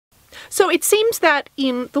So it seems that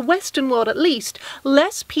in the Western world at least,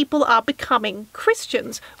 less people are becoming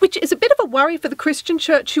Christians, which is a bit of a worry for the Christian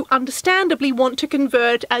church, who understandably want to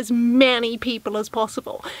convert as many people as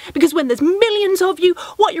possible. Because when there's millions of you,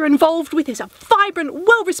 what you're involved with is a vibrant,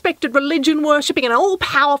 well-respected religion worshipping an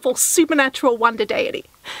all-powerful supernatural wonder deity.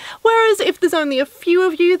 Whereas if there's only a few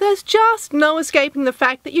of you, there's just no escaping the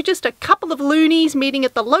fact that you're just a couple of loonies meeting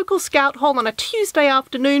at the local scout hall on a Tuesday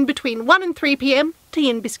afternoon between 1 and 3 p.m,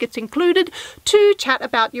 tea and biscuits included, to chat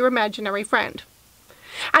about your imaginary friend.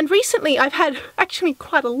 And recently I've had actually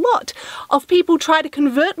quite a lot of people try to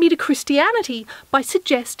convert me to Christianity by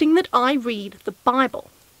suggesting that I read the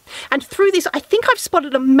Bible. And through this, I think I've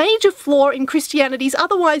spotted a major flaw in Christianity's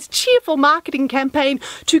otherwise cheerful marketing campaign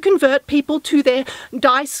to convert people to their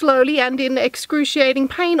die slowly and in excruciating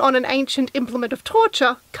pain on an ancient implement of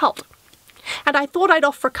torture cult. And I thought I'd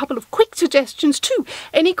offer a couple of quick suggestions to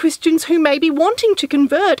any Christians who may be wanting to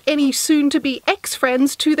convert any soon-to-be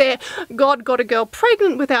ex-friends to their God got a girl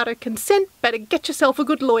pregnant without her consent, better get yourself a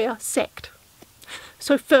good lawyer sect.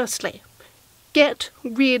 So firstly, get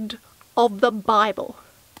rid of the Bible.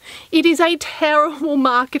 It is a terrible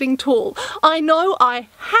marketing tool. I know, I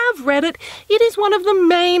have read it. It is one of the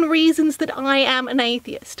main reasons that I am an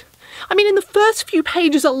atheist. I mean, in the first few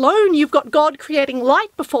pages alone, you've got God creating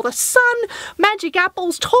light before the sun, magic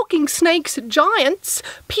apples, talking snakes, giants,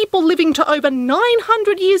 people living to over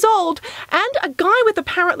 900 years old, and a guy with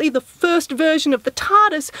apparently the first version of the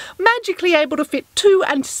TARDIS magically able to fit 2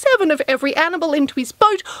 and 7 of every animal into his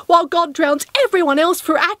boat, while God drowns everyone else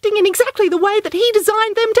for acting in exactly the way that he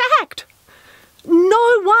designed them to act.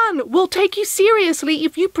 No one will take you seriously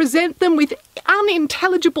if you present them with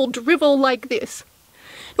unintelligible drivel like this.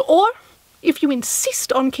 Or, if you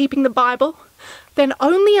insist on keeping the Bible, then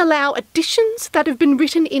only allow editions that have been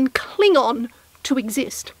written in Klingon to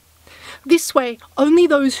exist. This way, only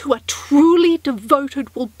those who are truly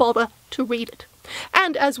devoted will bother to read it.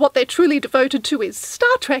 And as what they're truly devoted to is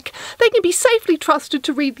Star Trek, they can be safely trusted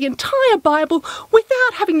to read the entire Bible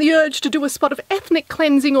without having the urge to do a spot of ethnic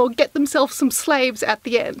cleansing or get themselves some slaves at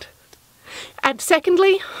the end. And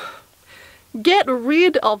secondly, get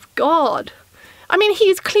rid of God. I mean, he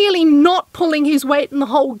is clearly not pulling his weight in the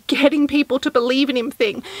whole getting people to believe in him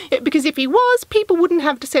thing, because if he was, people wouldn't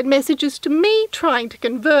have to send messages to me trying to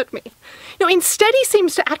convert me. Instead he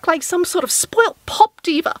seems to act like some sort of spoilt pop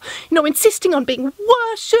diva, insisting on being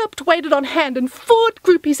worshipped, waited on hand and foot,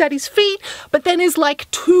 groupies at his feet, but then is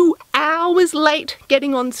like 2 hours late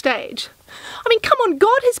getting on stage. I mean, come on,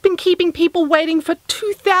 God has been keeping people waiting for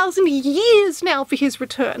 2,000 years now for his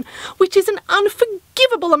return, which is an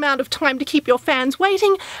unforgivable amount of time to keep your fans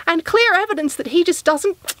waiting, and clear evidence that he just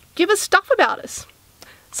doesn't give a stuff about us.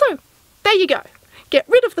 So, there you go. Get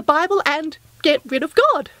rid of the Bible and get rid of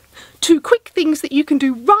God. 2 quick things that you can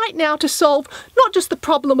do right now to solve not just the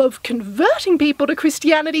problem of converting people to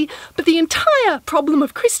Christianity, but the entire problem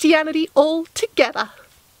of Christianity altogether.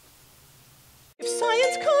 If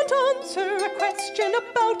science can't answer a question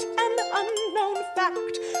about an unknown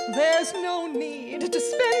fact, there's no need to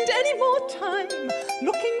spend any more time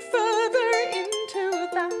looking further into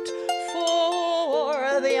that.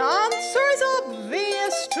 For the answer is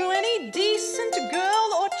obvious to any decent girl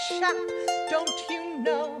or chap. Don't you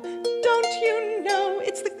know,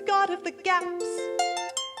 it's the God of the gaps.